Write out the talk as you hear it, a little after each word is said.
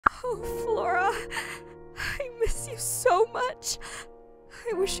Oh, Flora, I miss you so much.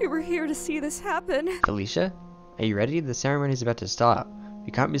 I wish you were here to see this happen. Felicia, are you ready? The ceremony is about to start.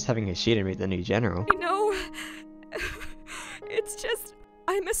 We can't miss having Hashida meet the new general. I know. It's just,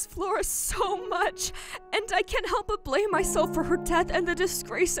 I miss Flora so much, and I can't help but blame myself for her death and the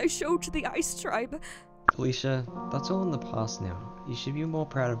disgrace I showed to the Ice Tribe. Felicia, that's all in the past now. You should be more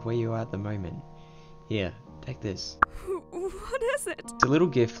proud of where you are at the moment. Here, take this. What is it? It's a little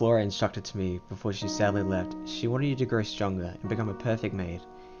gift Flora instructed to me before she sadly left. She wanted you to grow stronger and become a perfect maid.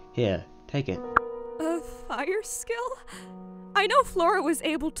 Here, take it. A fire skill? I know Flora was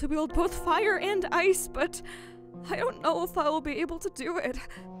able to wield both fire and ice, but I don't know if I will be able to do it.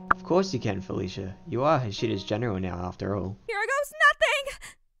 Of course you can, Felicia. You are Hashida's general now, after all. Here goes nothing!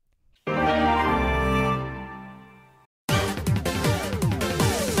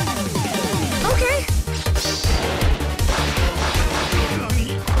 Okay.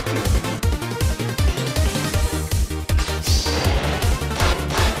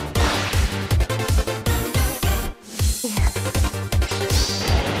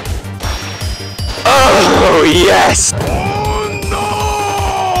 Oh, yes! Oh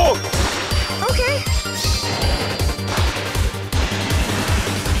no! Okay.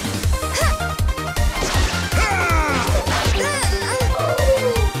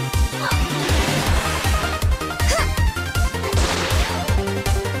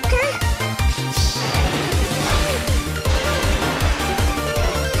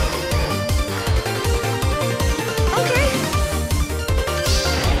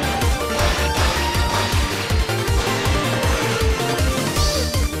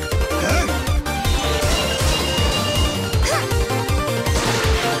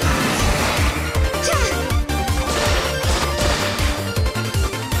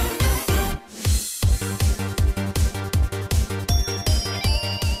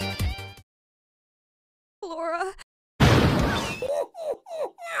 Flora,